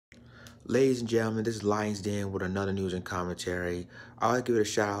Ladies and gentlemen, this is Lions Den with another news and commentary. I want to give it a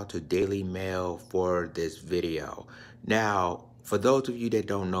shout out to Daily Mail for this video. Now, for those of you that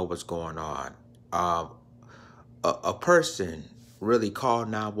don't know what's going on, a person really called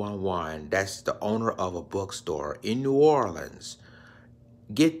 911. That's the owner of a bookstore in New Orleans.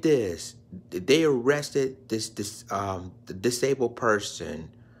 Get this, they arrested the disabled person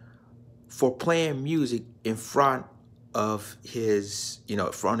for playing music in front of his, in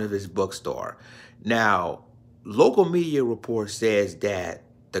front of his bookstore. Now, local media report says that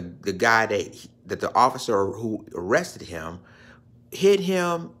the guy that the officer who arrested him hit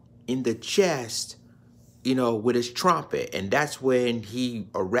him in the chest, with his trumpet, and that's when he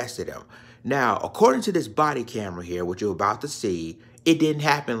arrested him. Now, according to this body camera here, which you're about to see, it didn't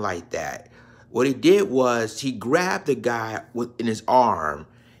happen like that. What he did was he grabbed the guy in his arm,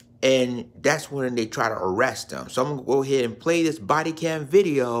 and that's when they try to arrest him. So I'm going to go ahead and play this body cam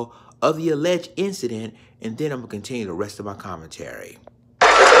video of the alleged incident, and then I'm going to continue the rest of my commentary.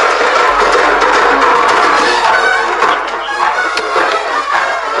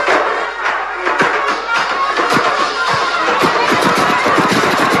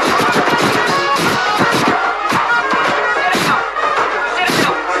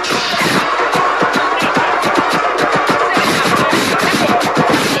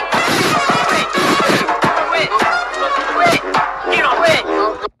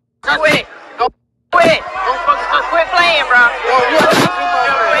 Quit playing, bro.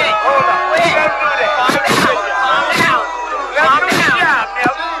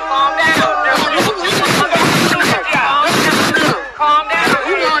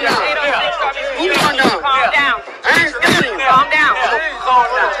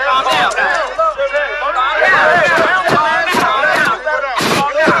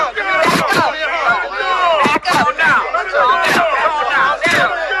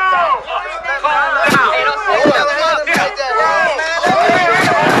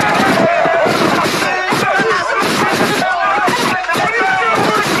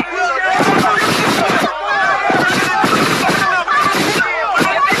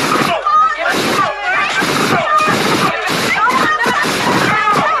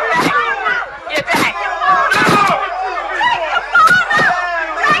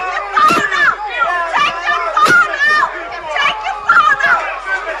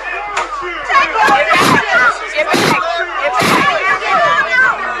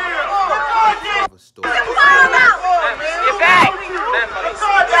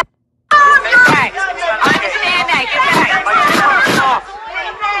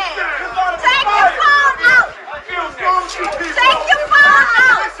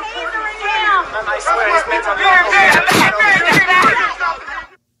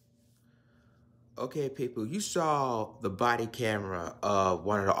 Okay, people, you saw the body camera of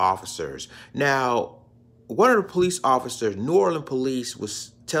one of the officers. Now, one of the police officers, New Orleans police,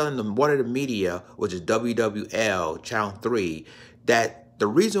 was telling them, one of the media, which is WWL, Channel 3, that the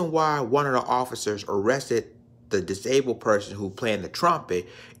reason why one of the officers arrested the disabled person who playing the trumpet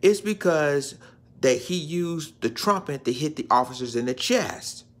is because that he used the trumpet to hit the officers in the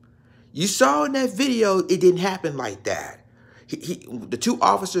chest. You saw in that video, it didn't happen like that. The two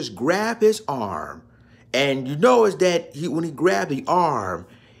officers grabbed his arm, and you notice that when he grabbed the arm,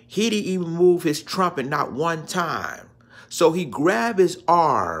 he didn't even move his trumpet not one time. So he grabbed his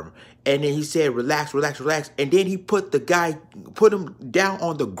arm, and then he said, "Relax, relax, relax," and then he put him down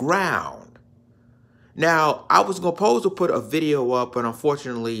on the ground. Now, I was supposed to put a video up, but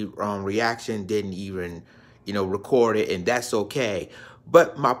unfortunately, Reaction didn't even, record it, and that's okay.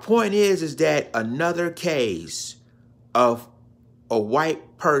 But my point is that another case of a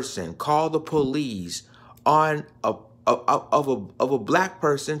white person called the police on a black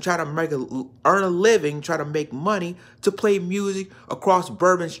person trying to earn a living, try to make money to play music across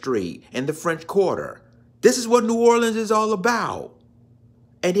Bourbon Street in the French Quarter. This is what New Orleans is all about.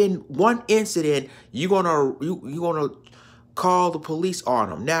 And then one incident, you're gonna call the police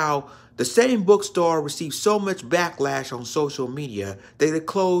on them. Now, the same bookstore received so much backlash on social media that they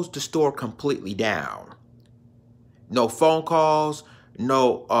closed the store completely down. No phone calls,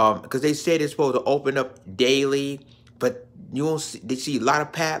 no, because they say they're supposed to open up daily, but they see a lot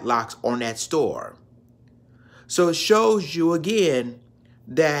of padlocks on that store. So it shows you again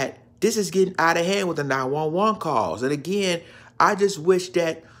that this is getting out of hand with the 911 calls. And again, I just wish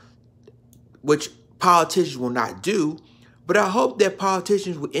that, which politicians will not do, but I hope that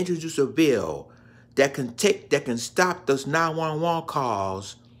politicians will introduce a bill that can stop those 911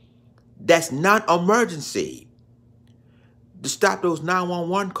 calls that's not emergency. To stop those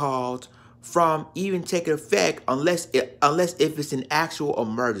 911 calls from even taking effect unless if it's an actual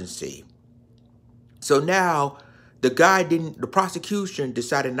emergency. So now the prosecution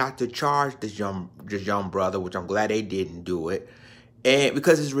decided not to charge this young brother, which I'm glad they didn't do it, and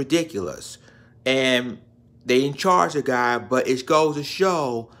because it's ridiculous. And they didn't charge the guy, but it goes to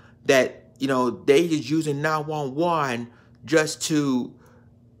show that, they just using 911 just to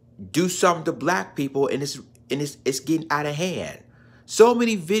do something to black people, and it's getting out of hand. So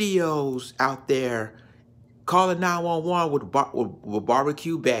many videos out there calling 911 with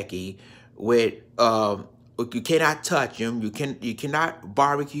barbecue Becky, with you cannot touch him, you cannot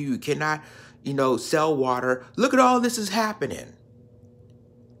barbecue, you cannot sell water. Look at all this is happening.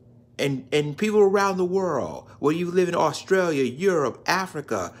 And people around the world, whether you live in Australia, Europe,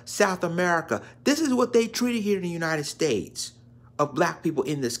 Africa, South America, this is what they treated here in the United States of black people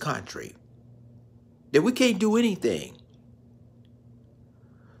in this country. That we can't do anything.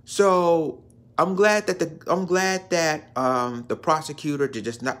 So I'm glad that the prosecutor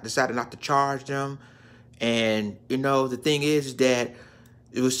decided not to charge them. And the thing is that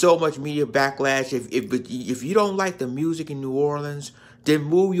there was so much media backlash. If you don't like the music in New Orleans, then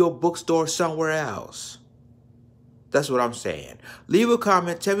move your bookstore somewhere else. That's what I'm saying. Leave a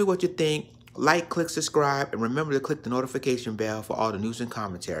comment. Tell me what you think. Like, click, subscribe, and remember to click the notification bell for all the news and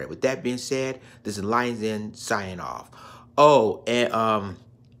commentary. With that being said, this is Lions Den signing off. Oh, and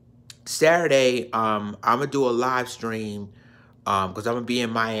Saturday, I'm gonna do a live stream because I'm gonna be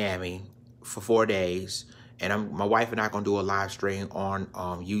in Miami for 4 days, and my wife and I gonna do a live stream on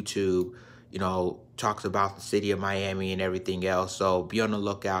YouTube. Talks about the city of Miami and everything else. So be on the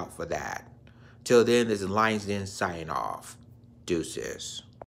lookout for that. Till then, this is Lions Den signing off. Deuces.